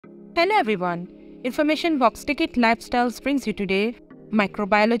Hello everyone, InformationBoxTicket Lifestyles brings you today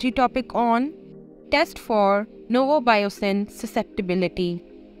microbiology topic on test for Novobiocin susceptibility.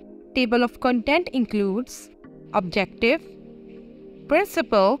 Table of content includes objective,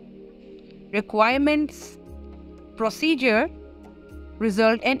 principle, requirements, procedure,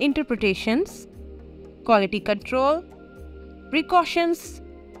 result and interpretations, quality control, precautions,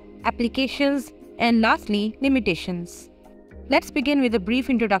 applications, and lastly, limitations. Let's begin with a brief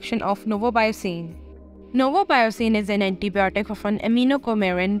introduction of Novobiocin. Novobiocin is an antibiotic of an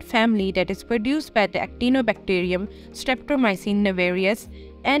aminocoumarin family that is produced by the actinobacterium Streptomycin navarius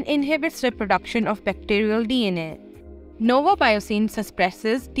and inhibits the production of bacterial DNA. Novobiocin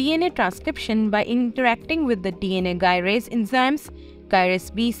suppresses DNA transcription by interacting with the DNA gyrase enzymes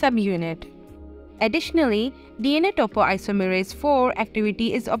gyrase B subunit. Additionally, DNA topoisomerase 4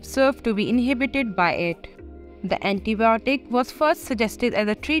 activity is observed to be inhibited by it. The antibiotic was first suggested as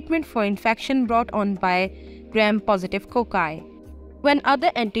a treatment for infection brought on by gram-positive cocci. When other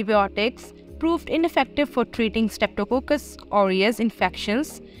antibiotics proved ineffective for treating Streptococcus aureus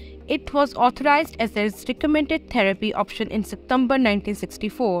infections, it was authorized as a recommended therapy option in September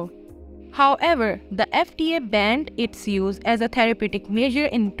 1964. However, the FDA banned its use as a therapeutic measure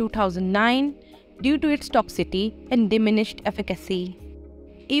in 2009 due to its toxicity and diminished efficacy.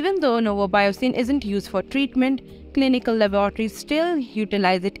 Even though Novobiocin isn't used for treatment, clinical laboratories still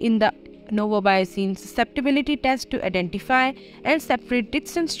utilize it in the Novobiocin susceptibility test to identify and separate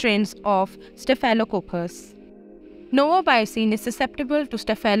distinct strains of Staphylococcus. Novobiocin is susceptible to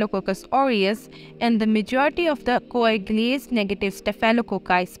Staphylococcus aureus, and the majority of the coagulase-negative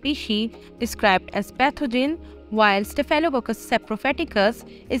Staphylococci species described as pathogen, while Staphylococcus saprophyticus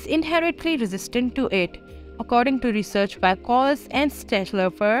is inherently resistant to it, according to research by Collis and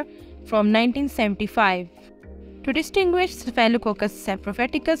Stelzler from 1975. To distinguish Staphylococcus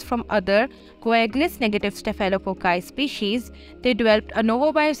saprophyticus from other coagulase-negative Staphylococci species, they developed a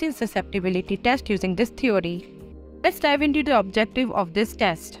Novobiocin susceptibility test using this theory. Let's dive into the objective of this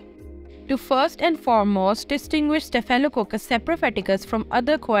test. To first and foremost distinguish Staphylococcus saprophyticus from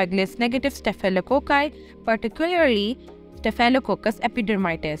other coagulase-negative Staphylococci, particularly Staphylococcus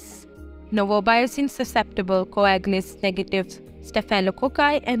epidermidis. Novobiocin susceptible coagulase-negative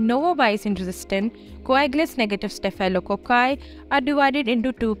Staphylococci and Novobiocin-resistant coagulase-negative Staphylococci are divided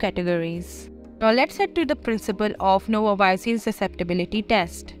into two categories. Now let's head to the principle of Novobiocin susceptibility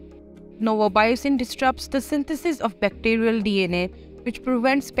test. Novobiocin disrupts the synthesis of bacterial DNA, which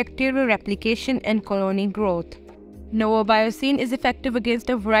prevents bacterial replication and colony growth. Novobiocin is effective against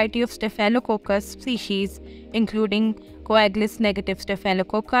a variety of Staphylococcus species, including coagulase-negative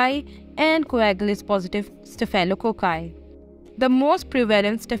Staphylococci and coagulase-positive Staphylococci. The most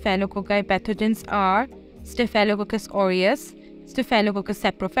prevalent Staphylococci pathogens are Staphylococcus aureus, Staphylococcus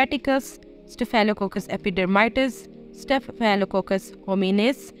saprophyticus, Staphylococcus epidermidis, Staphylococcus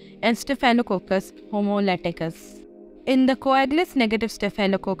hominis, and Staphylococcus homolyticus. In the coagulase-negative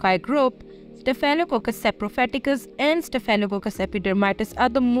Staphylococci group, Staphylococcus saprophyticus and Staphylococcus epidermidis are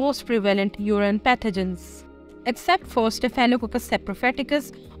the most prevalent urine pathogens. Except for Staphylococcus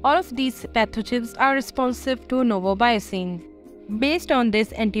saprophyticus, all of these pathogens are responsive to Novobiocin. Based on this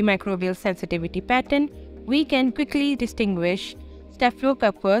antimicrobial sensitivity pattern, we can quickly distinguish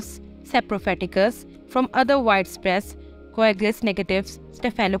Staphylococcus saprophyticus from other widespread coagulase-negative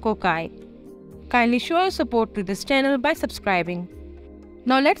Staphylococci. Kindly show your support to this channel by subscribing.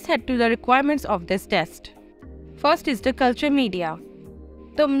 Now let's head to the requirements of this test. First is the culture media.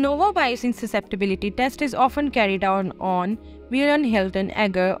 The Novobiocin susceptibility test is often carried out on Viren-Hilton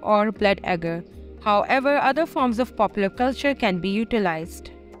agar or blood agar. However, other forms of popular culture can be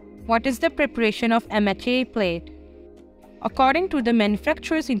utilized. What is the preparation of MHA plate? According to the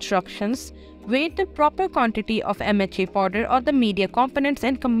manufacturer's instructions, weigh the proper quantity of MHA powder or the media components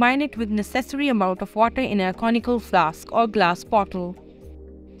and combine it with necessary amount of water in a conical flask or glass bottle.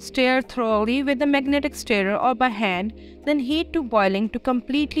 Stir thoroughly with a magnetic stirrer or by hand, then heat to boiling to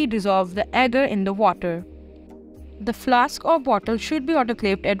completely dissolve the agar in the water. The flask or bottle should be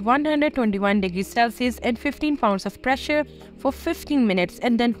autoclaved at 121 degrees Celsius and 15 pounds of pressure for 15 minutes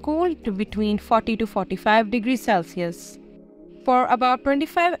and then cooled to between 40 to 45 degrees Celsius. Pour about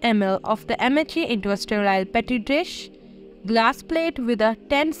 25 ml of the MHA into a sterile petri dish, glass plate with a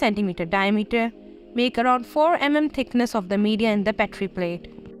 10 cm diameter. Make around 4 mm thickness of the media in the petri plate.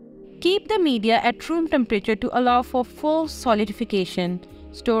 Keep the media at room temperature to allow for full solidification.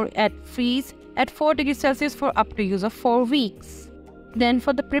 Store at freeze at 4 degrees Celsius for up to use of 4 weeks. Then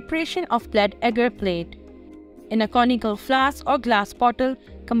for the preparation of blood agar plate. In a conical flask or glass bottle,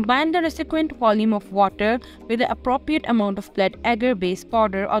 combine the recipient volume of water with the appropriate amount of blood agar-based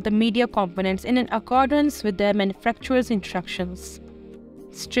powder or the media components in accordance with the manufacturer's instructions.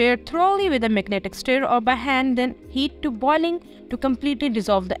 Stir thoroughly with a magnetic stirrer or by hand, then heat to boiling to completely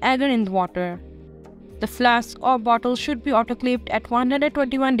dissolve the agar in the water. The flask or bottle should be autoclaved at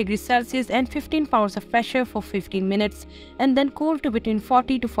 121 degrees Celsius and 15 pounds of pressure for 15 minutes and then cooled to between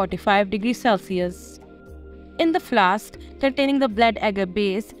 40 to 45 degrees Celsius. In the flask containing the blood agar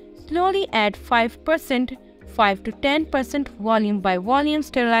base, slowly add 5 to 10% volume by volume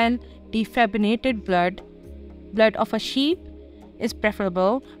sterile defibrinated blood. Blood of a sheep is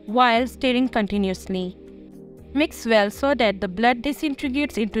preferable while stirring continuously. Mix well so that the blood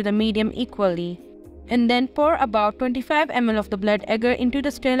disintegrates into the medium equally. And then pour about 25 ml of the blood agar into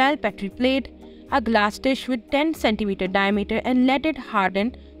the sterile petri plate, a glass dish with 10 cm diameter, and let it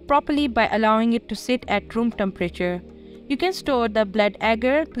harden properly by allowing it to sit at room temperature. You can store the blood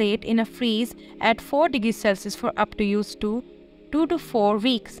agar plate in a freeze at 4 degrees Celsius for up to use to 2 to 4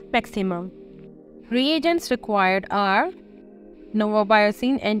 weeks maximum. Reagents required are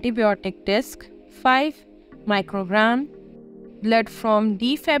Novobiocin antibiotic disc 5 microgram, blood from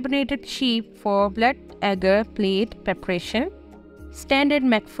defibrinated sheep for blood agar plate preparation, standard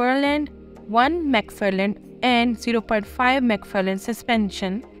McFarland, 1 McFarland and 0.5 McFarland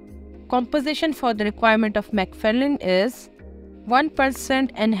suspension. Composition for the requirement of McFarland is 1%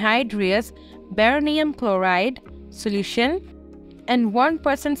 anhydrous barium chloride solution and 1%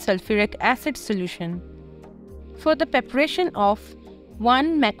 sulfuric acid solution. For the preparation of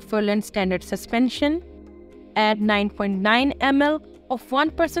 1 McFarland standard suspension, add 9.9 ml of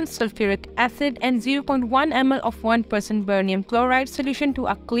 1% sulfuric acid and 0.1 ml of 1% barium chloride solution to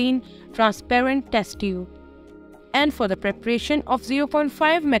a clean, transparent test tube. And for the preparation of 0.5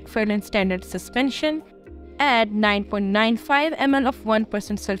 McFarland standard suspension, add 9.95 ml of 1%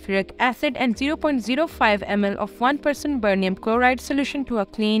 sulfuric acid and 0.05 ml of 1% barium chloride solution to a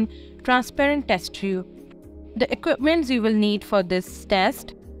clean, transparent test tube. The equipment you will need for this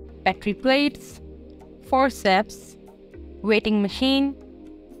test: petri plates, forceps, weighting machine,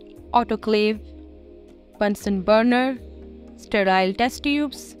 autoclave, Bunsen burner, sterile test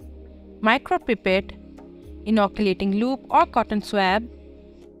tubes, micropipette, inoculating loop or cotton swab,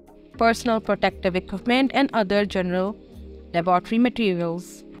 personal protective equipment, and other general laboratory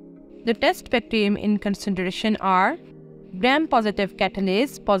materials. The test bacterium in consideration are gram-positive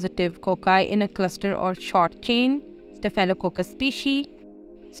catalase, positive cocci in a cluster or short chain, Staphylococcus species,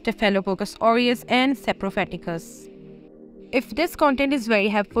 Staphylococcus aureus, and Saprophyticus. If this content is very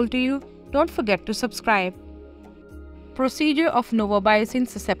helpful to you, don't forget to subscribe. Procedure of Novobiocin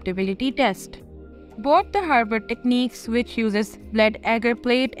Susceptibility Test. Both the Herbert techniques, which uses blood agar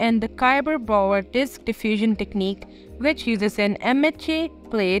plate, and the Kieber-Brauer disc diffusion technique, which uses an MHA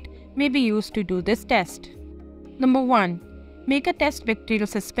plate, may be used to do this test. Number 1. Make a test bacterial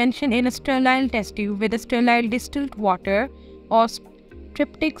suspension in a sterile test tube with a sterile distilled water or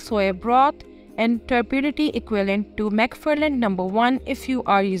tryptic soy broth and turbidity equivalent to McFarland number 1 if you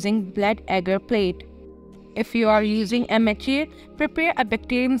are using blood agar plate. If you are using MHA, prepare a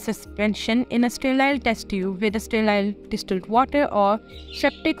bacterium suspension in a sterile test tube with a sterile distilled water or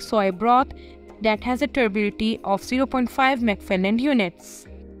tryptic soy broth that has a turbidity of 0.5 McFarland units.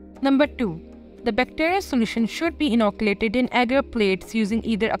 Number 2. The bacterial solution should be inoculated in agar plates using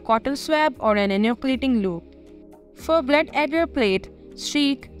either a cotton swab or an inoculating loop. For blood agar plate,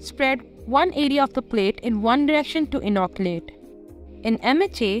 spread one area of the plate in one direction to inoculate. In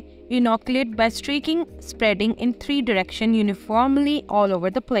MHA, inoculate by spreading in 3 directions uniformly all over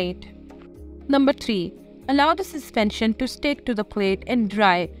the plate. Number 3. Allow the suspension to stick to the plate and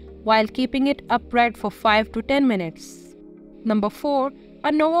dry while keeping it upright for 5 to 10 minutes. Number 4. A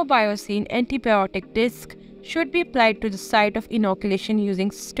Novobiocin antibiotic disc should be applied to the site of inoculation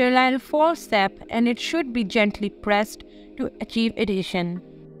using sterile forceps, and it should be gently pressed to achieve adhesion.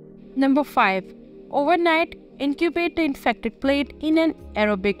 Number 5. Overnight, incubate the infected plate in an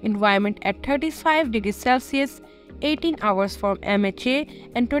aerobic environment at 35 degrees Celsius, 18 hours for MHA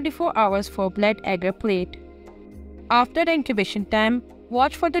and 24 hours for blood agar plate. After the incubation time,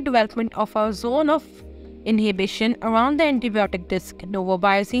 watch for the development of a zone of inhibition around the antibiotic disc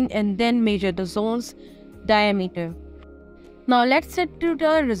Novobiocin and then measure the zone's diameter. Now let's get to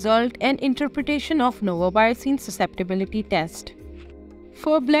the result and interpretation of Novobiocin susceptibility test.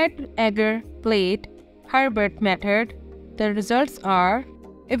 For blood agar plate Herbert method, the results are: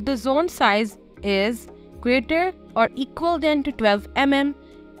 if the zone size is greater or equal than to 12 mm,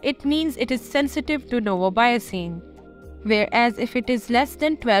 it means it is sensitive to Novobiocin. whereas if it is less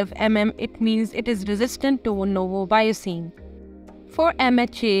than 12 mm, it means it is resistant to Novobiocin. For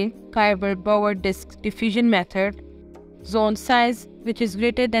MHA, Kyber-Bauer disk diffusion method, zone size which is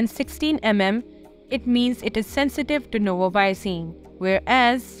greater than 16 mm, it means it is sensitive to Novobiocin,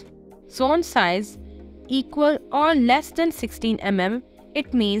 whereas zone size equal or less than 16 mm,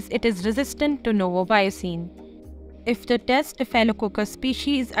 it means it is resistant to Novobiocin. If the test Staphylococcus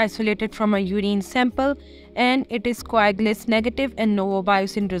species is isolated from a urine sample and it is coagulase negative and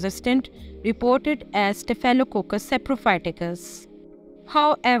Novobiocin resistant, report it as Staphylococcus saprophyticus.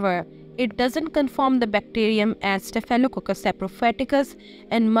 However, it doesn't confirm the bacterium as Staphylococcus saprophyticus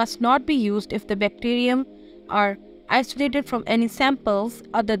and must not be used if the bacterium are isolated from any samples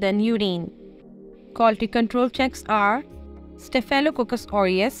other than urine. Quality control checks are Staphylococcus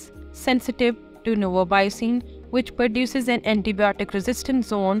aureus, sensitive to Novobiocin, which produces an antibiotic-resistant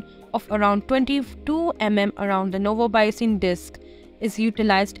zone of around 22 mm around the Novobiocin disc, is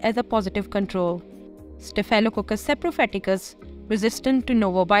utilized as a positive control. Staphylococcus saprophyticus, resistant to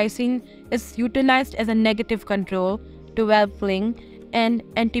Novobiocin, is utilized as a negative control, developing an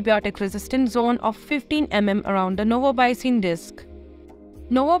antibiotic-resistant zone of 15 mm around the Novobiocin disc.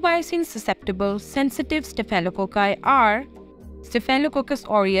 Novobiocin susceptible sensitive staphylococci are Staphylococcus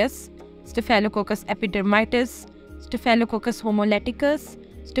aureus, Staphylococcus epidermidis, Staphylococcus homolyticus,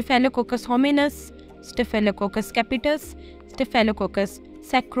 Staphylococcus hominis, Staphylococcus capitis, Staphylococcus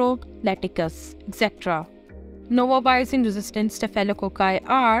sacrolyticus, etc. Novobiocin resistant staphylococci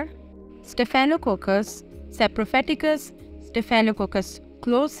are Staphylococcus saprophyticus, Staphylococcus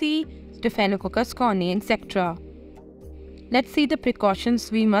closei, Staphylococcus conii, etc. Let's see the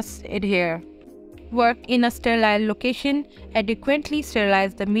precautions we must adhere. Work in a sterile location. Adequately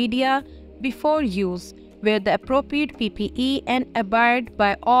sterilize the media before use. Wear the appropriate PPE and abide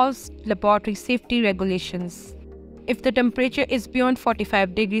by all laboratory safety regulations. If the temperature is beyond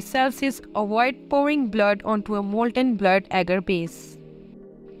 45 degrees Celsius, avoid pouring blood onto a molten blood agar base.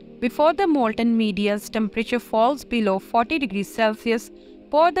 Before the molten media's temperature falls below 40 degrees Celsius,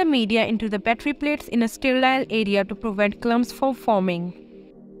 pour the media into the battery plates in a sterile area to prevent clumps from forming.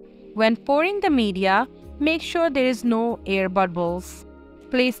 When pouring the media, make sure there is no air bubbles.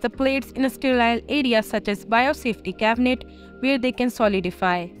 Place the plates in a sterile area such as biosafety cabinet where they can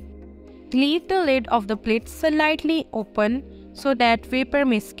solidify. Leave the lid of the plate slightly open so that vapor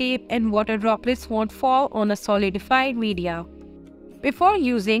may escape and water droplets won't fall on a solidified media. Before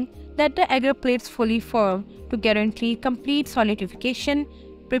using, let the agar plates fully firm to guarantee complete solidification.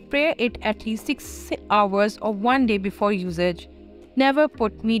 Prepare it at least 6 hours or 1 day before usage. Never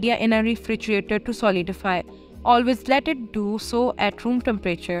put media in a refrigerator to solidify. Always let it do so at room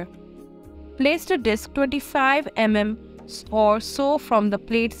temperature. Place the disc 25 mm or so from the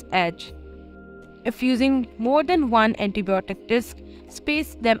plate's edge. If using more than one antibiotic disc,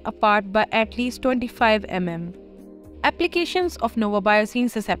 space them apart by at least 25 mm. Applications of Novobiocin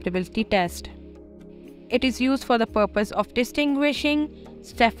susceptibility test. It is used for the purpose of distinguishing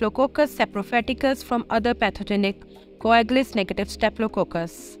Staphylococcus saprophyticus from other pathogenic coagulase negative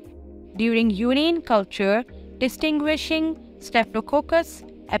Staphylococcus. During urine culture, distinguishing Staphylococcus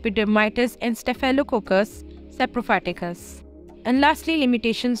epidermidis and Staphylococcus saprophyticus. And lastly,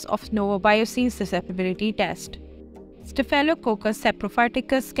 limitations of Novobiocin susceptibility test. Staphylococcus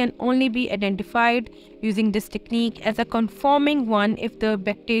saprophyticus can only be identified using this technique as a conforming one if the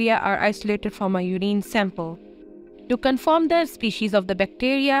bacteria are isolated from a urine sample. To confirm the species of the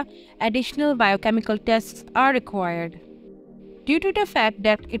bacteria, additional biochemical tests are required. Due to the fact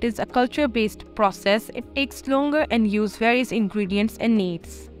that it is a culture-based process, it takes longer and uses various ingredients and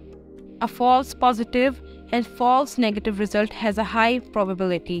needs. A false positive and false negative result has a high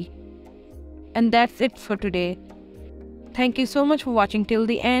probability. And that's it for today. Thank you so much for watching till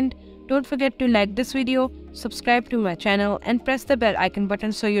the end. Don't forget to like this video, subscribe to my channel and press the bell icon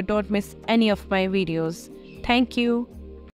button so you don't miss any of my videos. Thank you.